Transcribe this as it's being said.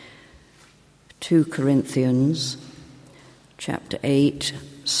2 Corinthians chapter 8,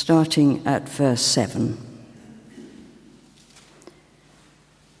 starting at verse 7.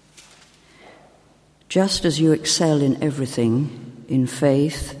 Just as you excel in everything, in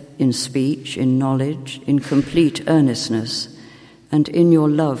faith, in speech, in knowledge, in complete earnestness, and in your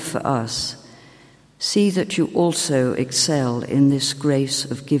love for us, see that you also excel in this grace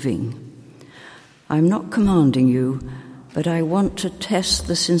of giving. I am not commanding you, but I want to test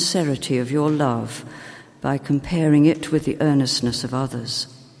the sincerity of your love by comparing it with the earnestness of others.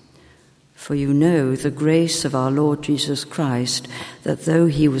 For you know the grace of our Lord Jesus Christ, that though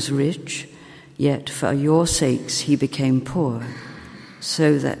he was rich, yet for your sakes he became poor,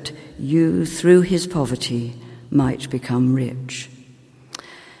 so that you, through his poverty, might become rich.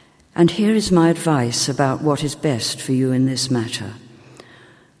 And here is my advice about what is best for you in this matter.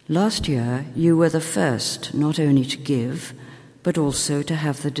 Last year you were the first not only to give, but also to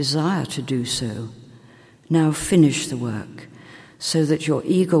have the desire to do so. Now finish the work, so that your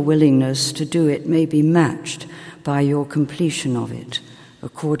eager willingness to do it may be matched by your completion of it,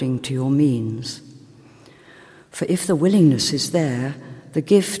 according to your means. For if the willingness is there, the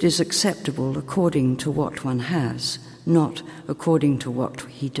gift is acceptable according to what one has, not according to what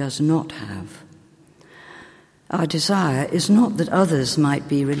he does not have. Our desire is not that others might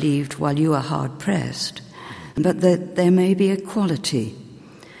be relieved while you are hard-pressed, but that there may be equality.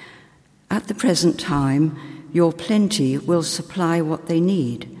 At the present time, your plenty will supply what they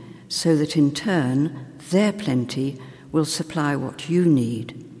need, so that in turn, their plenty will supply what you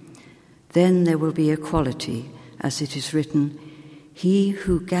need. Then there will be equality, as it is written, "He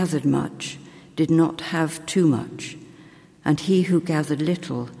who gathered much did not have too much, and he who gathered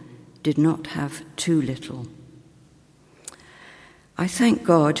little did not have too little." I thank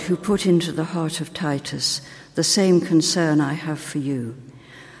God who put into the heart of Titus the same concern I have for you.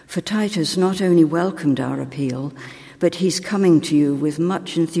 For Titus not only welcomed our appeal, but he's coming to you with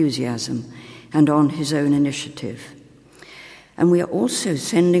much enthusiasm and on his own initiative. And we are also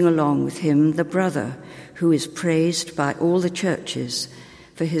sending along with him the brother who is praised by all the churches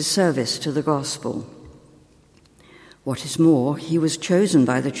for his service to the gospel. What is more, he was chosen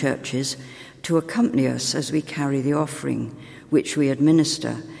by the churches to accompany us as we carry the offering, which we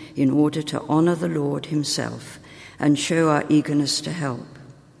administer in order to honor the Lord himself and show our eagerness to help.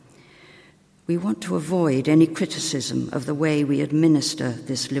 We want to avoid any criticism of the way we administer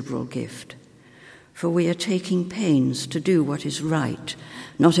this liberal gift, for we are taking pains to do what is right,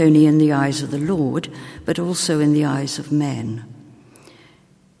 not only in the eyes of the Lord, but also in the eyes of men.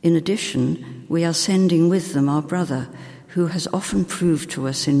 In addition, we are sending with them our brother, who has often proved to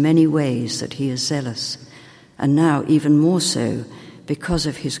us in many ways that he is zealous, and now even more so because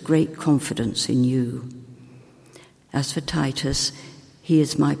of his great confidence in you. As for Titus, he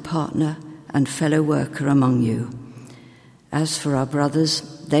is my partner and fellow worker among you. As for our brothers,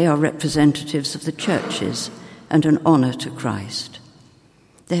 they are representatives of the churches and an honor to Christ.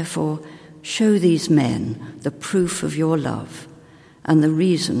 Therefore, show these men the proof of your love and the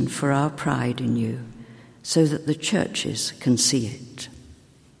reason for our pride in you, so that the churches can see it.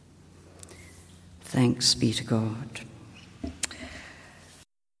 Thanks be to God.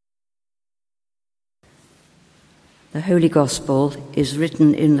 The Holy Gospel is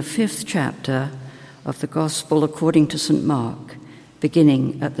written in the 5th chapter of the Gospel according to St. Mark,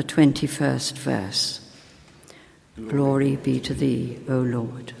 beginning at the 21st verse. Glory be to thee, O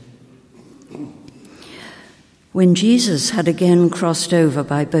Lord. When Jesus had again crossed over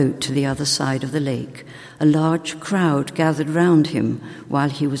by boat to the other side of the lake, a large crowd gathered round him while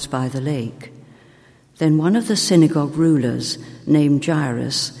he was by the lake. Then one of the synagogue rulers, named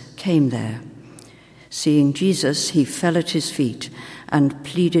Jairus, came there. Seeing Jesus, he fell at his feet and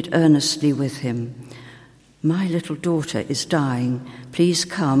pleaded earnestly with him, "My little daughter is dying. Please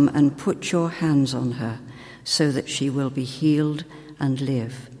come and put your hands on her, so that she will be healed and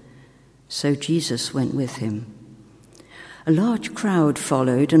live." So Jesus went with him. A large crowd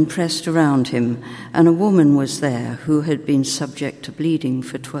followed and pressed around him, and a woman was there who had been subject to bleeding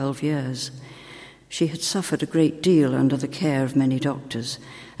for 12 years. She had suffered a great deal under the care of many doctors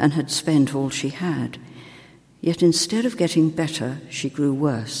and had spent all she had. Yet instead of getting better, she grew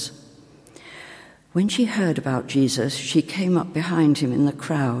worse. When she heard about Jesus, she came up behind him in the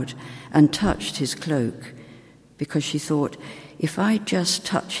crowd and touched his cloak, because she thought, "If I just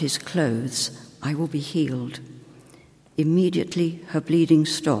touch his clothes, I will be healed." Immediately her bleeding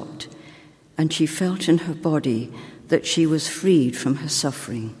stopped, and she felt in her body that she was freed from her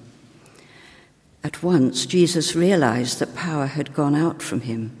suffering. At once, Jesus realized that power had gone out from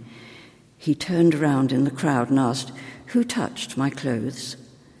him. He turned around in the crowd and asked, "Who touched my clothes?"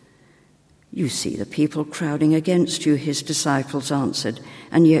 "You see the people crowding against you," his disciples answered,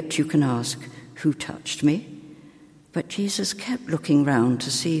 "and yet you can ask, 'Who touched me?'" But Jesus kept looking round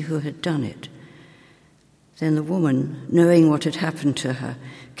to see who had done it. Then the woman, knowing what had happened to her,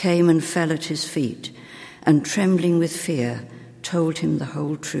 came and fell at his feet, and trembling with fear, told him the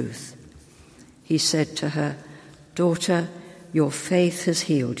whole truth. He said to her, "Daughter, your faith has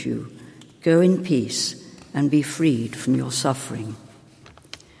healed you. Go in peace and be freed from your suffering."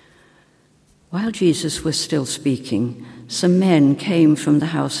 While Jesus was still speaking, some men came from the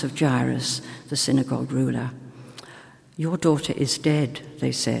house of Jairus, the synagogue ruler. "Your daughter is dead,"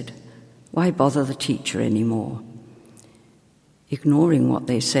 they said. "Why bother the teacher anymore?" Ignoring what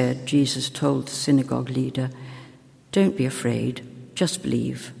they said, Jesus told the synagogue leader, "Don't be afraid, just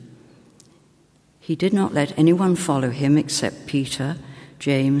believe." He did not let anyone follow him except Peter,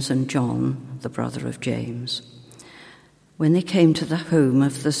 James, and John, the brother of James. When they came to the home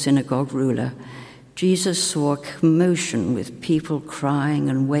of the synagogue ruler, Jesus saw a commotion with people crying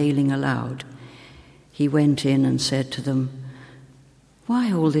and wailing aloud. He went in and said to them,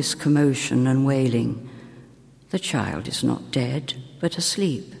 "Why all this commotion and wailing? The child is not dead, but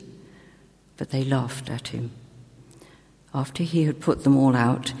asleep." But they laughed at him. After he had put them all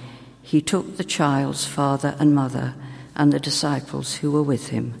out, he took the child's father and mother and the disciples who were with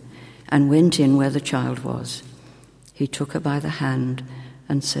him and went in where the child was. He took her by the hand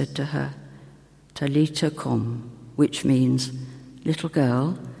and said to her, "Talita kum," which means, "Little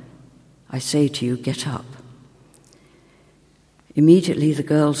girl, I say to you, get up." Immediately the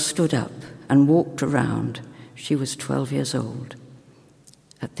girl stood up and walked around. She was 12 years old.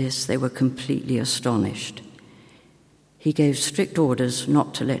 At this they were completely astonished. He gave strict orders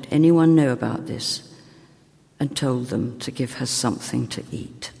not to let anyone know about this and told them to give her something to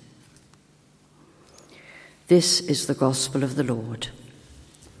eat. This is the gospel of the Lord.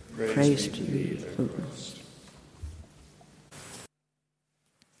 Praise to you, O Christ.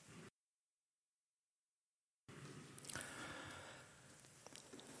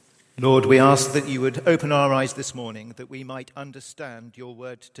 Lord, we ask that you would open our eyes this morning that we might understand your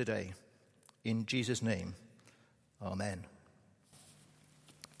word today. In Jesus' name, amen.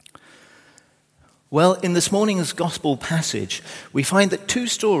 Well, in this morning's gospel passage, we find that two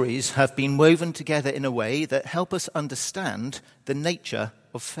stories have been woven together in a way that help us understand the nature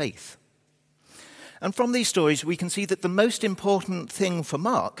of faith. And from these stories, we can see that the most important thing for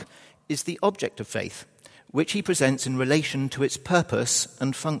Mark is the object of faith, which he presents in relation to its purpose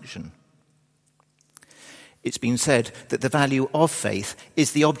and function. It's been said that the value of faith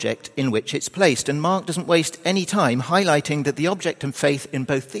is the object in which it's placed, and Mark doesn't waste any time highlighting that the object of faith in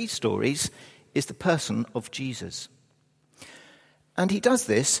both these stories is the person of Jesus. And he does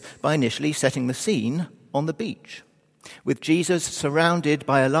this by initially setting the scene on the beach, with Jesus surrounded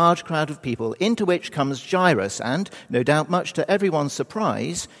by a large crowd of people, into which comes Jairus, and, no doubt much to everyone's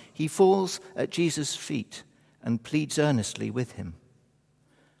surprise, he falls at Jesus' feet and pleads earnestly with him.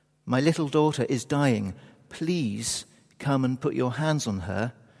 "My little daughter is dying. Please come and put your hands on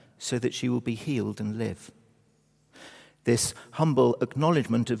her so that she will be healed and live." This humble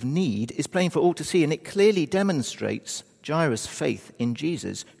acknowledgement of need is plain for all to see, and it clearly demonstrates Jairus' faith in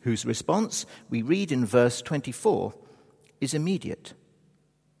Jesus, whose response, we read in verse 24, is immediate.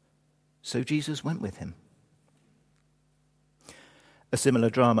 So Jesus went with him. A similar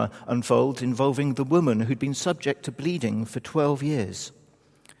drama unfolds involving the woman who'd been subject to bleeding for 12 years.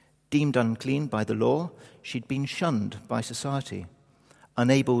 Deemed unclean by the law, she'd been shunned by society,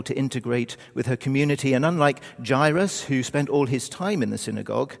 unable to integrate with her community, and unlike Jairus, who spent all his time in the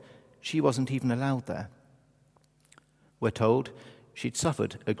synagogue, she wasn't even allowed there. We're told she'd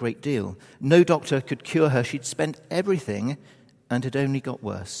suffered a great deal. No doctor could cure her. She'd spent everything and had only got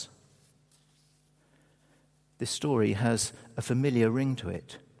worse. This story has a familiar ring to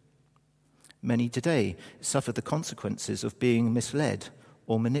it. Many today suffer the consequences of being misled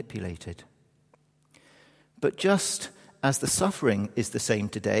or manipulated. But just as the suffering is the same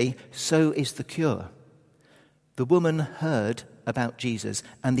today, so is the cure. The woman heard about Jesus,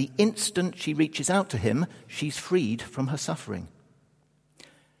 and the instant she reaches out to him, she's freed from her suffering.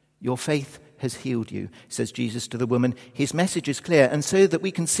 "Your faith has healed you," says Jesus to the woman. His message is clear, and so that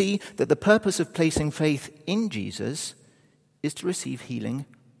we can see that the purpose of placing faith in Jesus is to receive healing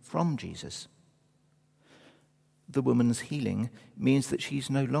from Jesus. The woman's healing means that she's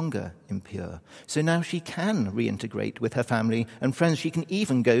no longer impure. So now she can reintegrate with her family and friends. She can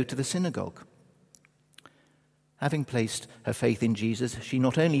even go to the synagogue. Having placed her faith in Jesus, she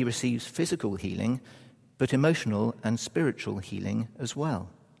not only receives physical healing, but emotional and spiritual healing as well.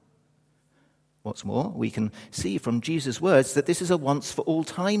 What's more, we can see from Jesus' words that this is a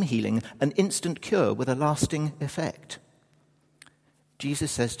once-for-all-time healing, an instant cure with a lasting effect.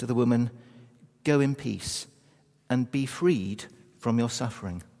 Jesus says to the woman, "Go in peace and be freed from your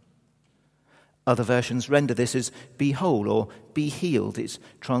suffering." Other versions render this as "be whole" or "be healed." It's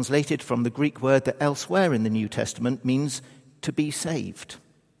translated from the Greek word that elsewhere in the New Testament means to be saved.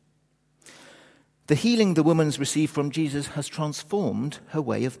 The healing the woman's received from Jesus has transformed her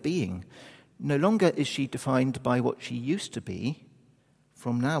way of being. No longer is she defined by what she used to be.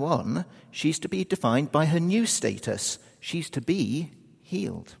 From now on, she's to be defined by her new status. She's to be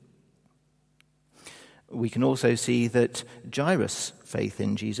healed. We can also see that Jairus' faith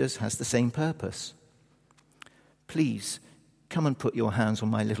in Jesus has the same purpose. "Please, come and put your hands on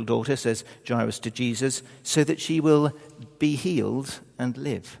my little daughter," says Jairus to Jesus, "so that she will be healed and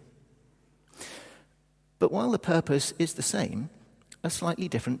live." But while the purpose is the same, a slightly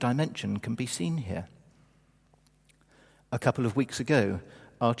different dimension can be seen here. A couple of weeks ago,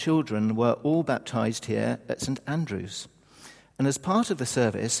 our children were all baptized here at St. Andrew's. And as part of the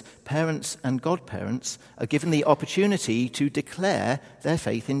service, parents and godparents are given the opportunity to declare their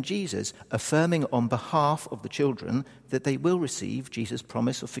faith in Jesus, affirming on behalf of the children that they will receive Jesus'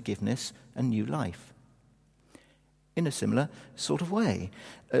 promise of forgiveness and new life. In a similar sort of way,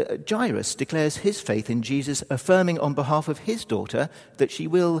 Jairus declares his faith in Jesus, affirming on behalf of his daughter that she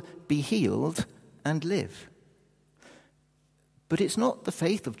will be healed and live. But it's not the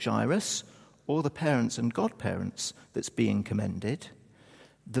faith of Jairus or the parents and godparents that's being commended.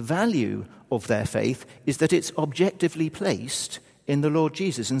 The value of their faith is that it's objectively placed in the Lord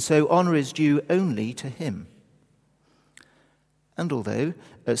Jesus, and so honour is due only to him. And although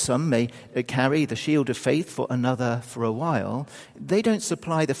some may carry the shield of faith for another for a while, they don't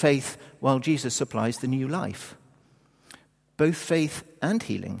supply the faith while Jesus supplies the new life. Both faith and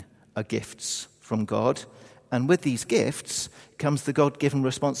healing are gifts from God, and with these gifts comes the God-given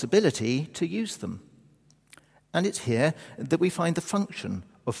responsibility to use them. And it's here that we find the function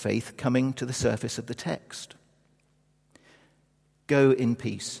of faith coming to the surface of the text. "Go in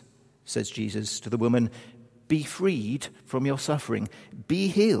peace," says Jesus to the woman. "Be freed from your suffering. Be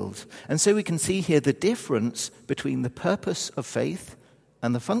healed." And so we can see here the difference between the purpose of faith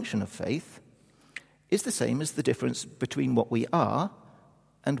and the function of faith is the same as the difference between what we are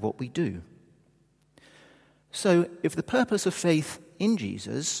and what we do. So if the purpose of faith in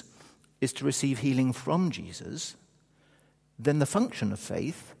Jesus is to receive healing from Jesus, then the function of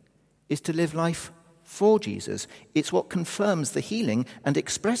faith is to live life for Jesus. It's what confirms the healing and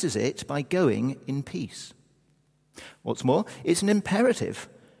expresses it by going in peace. What's more, it's an imperative.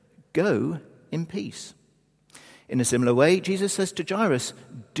 Go in peace. In a similar way, Jesus says to Jairus,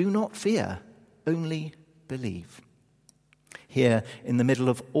 "Do not fear, only believe." Here, in the middle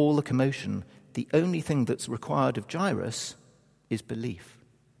of all the commotion, the only thing that's required of Jairus is belief.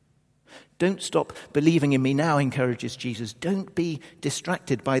 "Don't stop believing in me now," encourages Jesus. "Don't be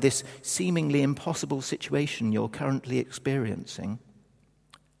distracted by this seemingly impossible situation you're currently experiencing.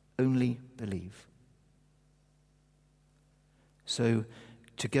 Only believe." So,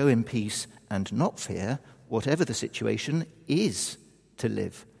 to go in peace and not fear, whatever the situation, is to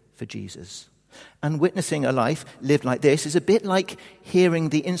live for Jesus. And witnessing a life lived like this is a bit like hearing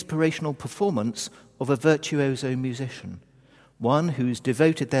the inspirational performance of a virtuoso musician, one who's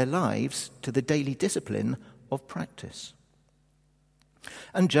devoted their lives to the daily discipline of practice.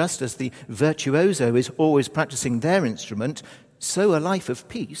 And just as the virtuoso is always practicing their instrument, so a life of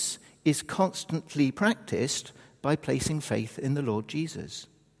peace is constantly practiced by placing faith in the Lord Jesus.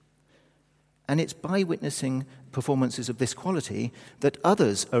 And it's by witnessing performances of this quality that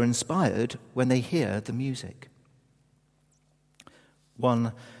others are inspired when they hear the music.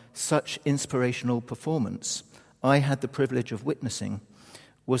 One such inspirational performance I had the privilege of witnessing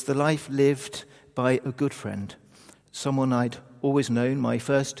was the life lived by a good friend, someone I'd always known, my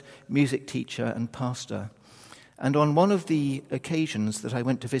first music teacher and pastor. And on one of the occasions that I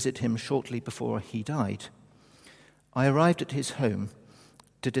went to visit him shortly before he died, I arrived at his home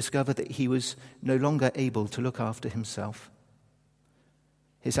to discover that he was no longer able to look after himself.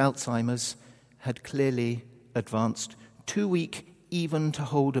 His Alzheimer's had clearly advanced, too weak even to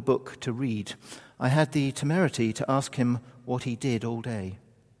hold a book to read. I had the temerity to ask him what he did all day,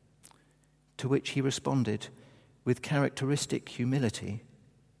 to which he responded with characteristic humility,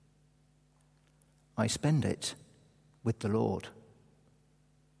 "I spend it with the Lord."